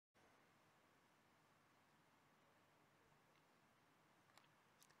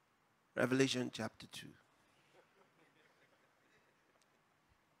Revelation chapter 2.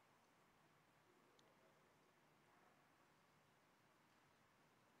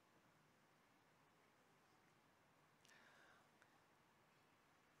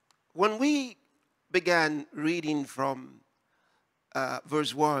 When we began reading from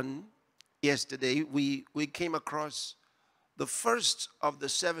verse 1 yesterday, we came across the first of the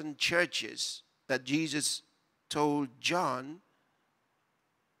 7 churches that Jesus told John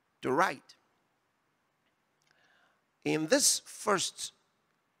to write. In this first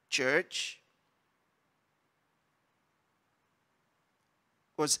church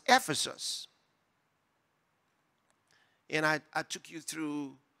was Ephesus. And I took you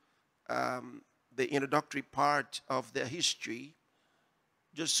through the introductory part of their history,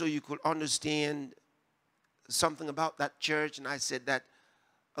 just so you could understand something about that church. And I said that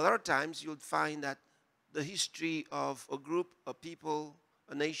a lot of times you'll find that the history of a group, a people,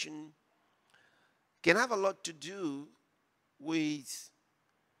 a nation can have a lot to do with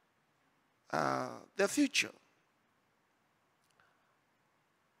their future,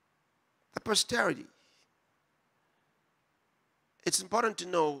 the posterity. It's important to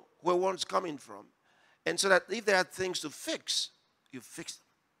know where one's coming from. And so that if there are things to fix, you fix them.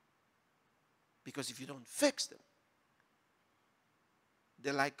 Because if you don't fix them,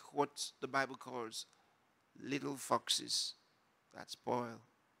 they're like what the Bible calls little foxes that spoil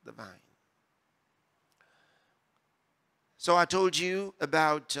the vine. So I told you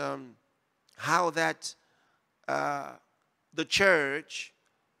about how that the church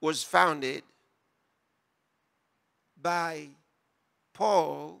was founded by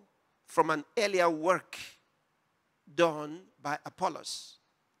Paul from an earlier work done by Apollos.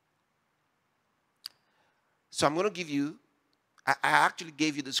 So I'm going to give you, I actually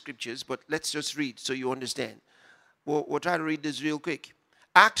gave you the scriptures, but let's just read so you understand. We'll try to read this real quick.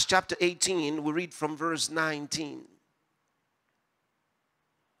 Acts chapter 18, we read from verse 19.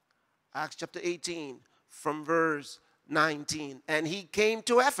 Acts chapter 18, from verse 19. And he came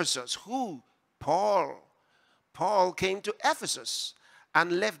to Ephesus. Who? Paul. Paul came to Ephesus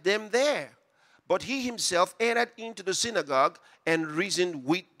and left them there. But he himself entered into the synagogue and reasoned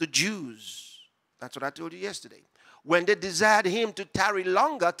with the Jews. That's what I told you yesterday. When they desired him to tarry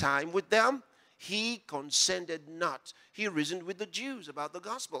longer time with them, he consented not. He reasoned with the Jews about the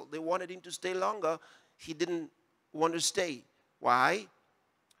gospel. They wanted him to stay longer. He didn't want to stay. Why?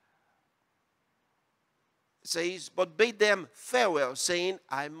 It says, but bade them farewell, saying,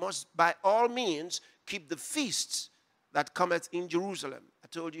 I must by all means keep the feasts that cometh in Jerusalem. I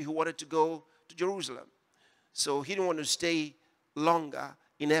told you he wanted to go to Jerusalem. So he didn't want to stay longer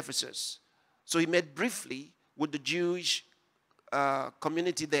in Ephesus. So he met briefly with the Jewish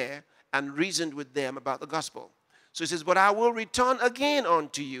community there and reasoned with them about the gospel. So he says, but I will return again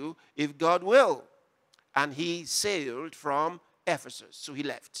unto you if God will. And he sailed from Ephesus. So he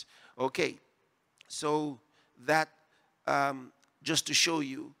left. Okay. So that, just to show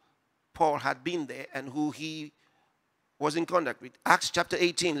you, Paul had been there and who he was in contact with. Acts chapter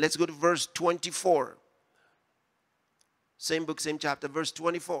 18. Let's go to verse 24. Same book, same chapter, verse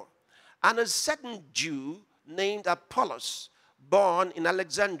 24. And a certain Jew named Apollos, born in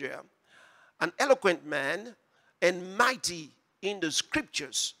Alexandria, an eloquent man and mighty in the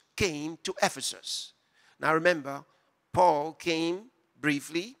scriptures, came to Ephesus. Now remember, Paul came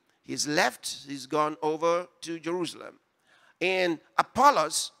briefly. He's left. He's gone over to Jerusalem. And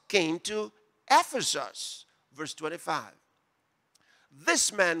Apollos came to Ephesus. Verse 25.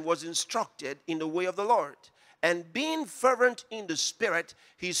 This man was instructed in the way of the Lord, and being fervent in the Spirit,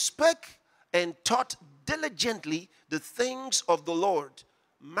 he spoke and taught diligently the things of the Lord.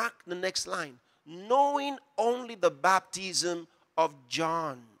 Mark the next line. Knowing only the baptism of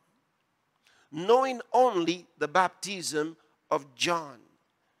John. Knowing only the baptism of John.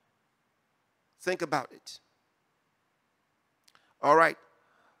 Think about it. All right.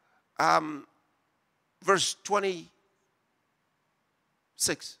 Verse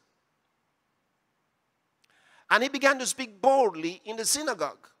 26. And he began to speak boldly in the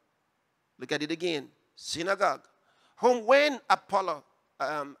synagogue. Look at it again. Synagogue. Whom when Aquila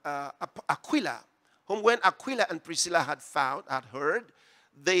and Priscilla had heard,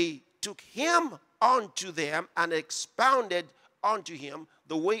 they took him unto them and expounded unto him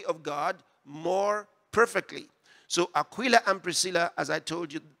the way of God more perfectly. So Aquila and Priscilla, as I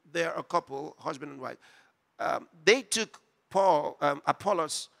told you, they're a couple, husband and wife. They took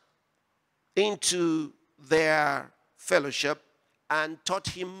Apollos into their fellowship and taught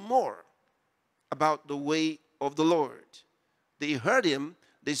him more about the way of the Lord. They heard him.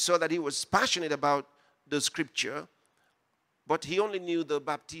 They saw that he was passionate about the scripture, but he only knew the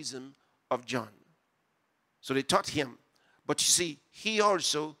baptism of John. So they taught him. But you see, he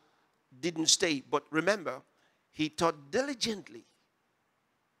also didn't stay. But remember, he taught diligently.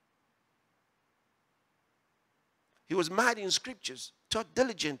 He was mighty in scriptures, taught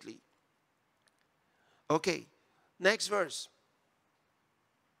diligently. Okay, next verse.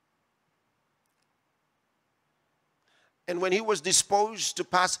 And when he was disposed to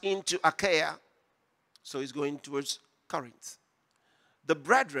pass into Achaia, so he's going towards Corinth, the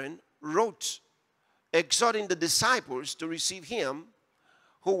brethren wrote, exhorting the disciples to receive him,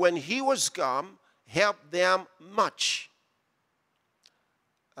 who when he was come, helped them much.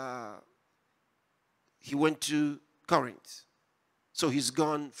 He went to Corinth. So he's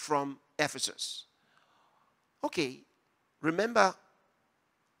gone from Ephesus. Okay, remember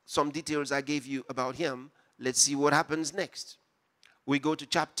some details I gave you about him. Let's see what happens next. We go to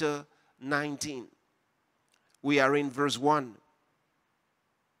chapter 19. We are in verse 1.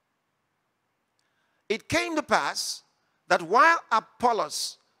 It came to pass that while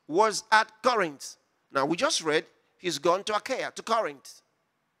Apollos was at Corinth, now we just read he's gone to Achaia, to Corinth.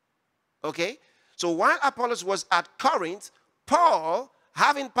 Okay? So while Apollos was at Corinth, Paul,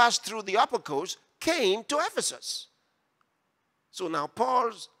 having passed through the upper coast, came to Ephesus. So now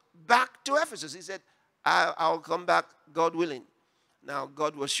Paul's back to Ephesus. He said, I'll come back, God willing. Now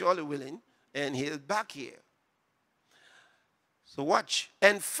God was surely willing, and he's back here. So watch.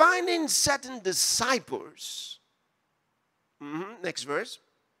 And finding certain disciples, next verse,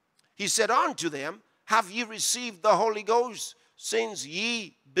 he said unto them, have ye received the Holy Ghost since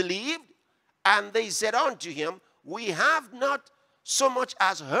ye believed? And they said unto him, we have not so much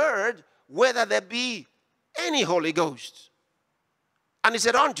as heard whether there be any Holy Ghost. And he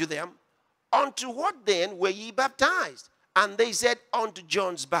said unto them, unto what then were ye baptized? And they said, unto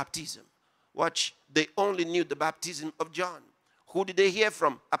John's baptism. Watch, they only knew the baptism of John. Who did they hear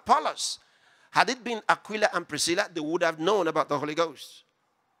from? Apollos. Had it been Aquila and Priscilla, they would have known about the Holy Ghost.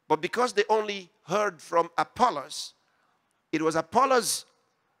 But because they only heard from Apollos, it was Apollos'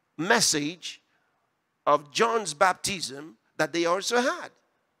 message of John's baptism that they also had.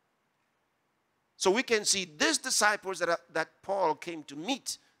 So we can see these disciples that Paul came to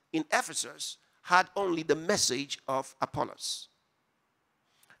meet in Ephesus had only the message of Apollos.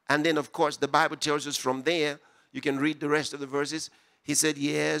 And then, of course, the Bible tells us from there, you can read the rest of the verses. He said,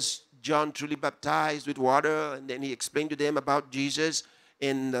 yes, John truly baptized with water. And then he explained to them about Jesus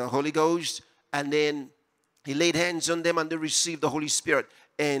and the Holy Ghost. And then he laid hands on them and they received the Holy Spirit.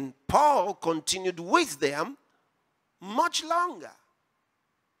 And Paul continued with them much longer.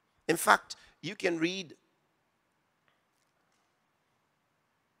 In fact, you can read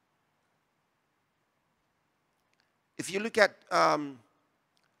if you look at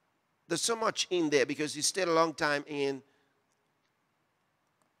there's so much in there because he stayed a long time in.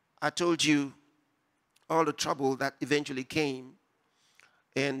 I told you all the trouble that eventually came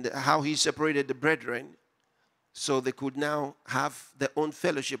and how he separated the brethren so they could now have their own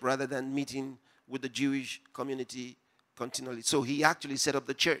fellowship rather than meeting with the Jewish community continually. So he actually set up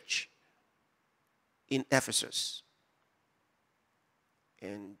the church in Ephesus.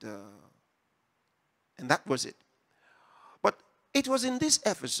 And that was it. But it was in this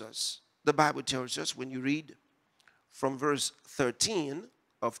Ephesus, the Bible tells us, when you read from verse 13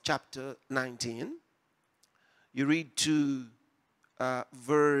 of chapter 19, you read to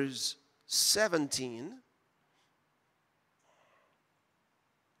verse 17,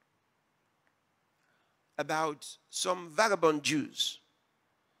 about some vagabond Jews.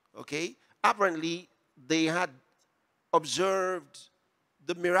 Okay? Apparently, they had observed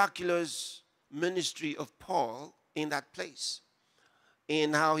the miraculous ministry of Paul in that place,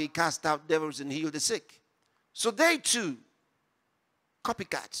 in how he cast out devils and healed the sick. So they too,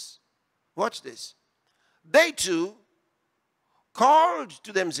 copycats, watch this. They too called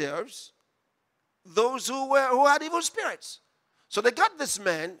to themselves those who had evil spirits. So they got this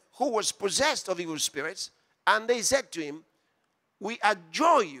man who was possessed of evil spirits, and they said to him, we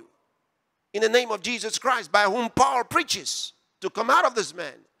adjure you in the name of Jesus Christ, by whom Paul preaches, to come out of this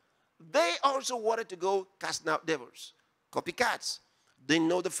man. They also wanted to go casting out devils. Copycats. They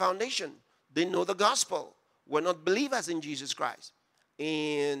know the foundation. They know the gospel. We're not believers in Jesus Christ.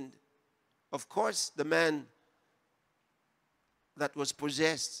 And, of course, the man that was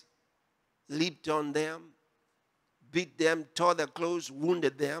possessed leaped on them, beat them, tore their clothes,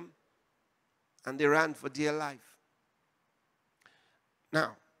 wounded them, and they ran for dear life.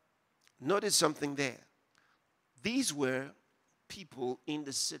 Now, notice something there. These were people in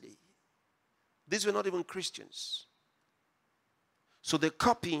the city. These were not even Christians. So they're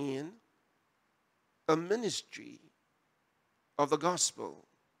copying a ministry of the gospel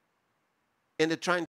in the trying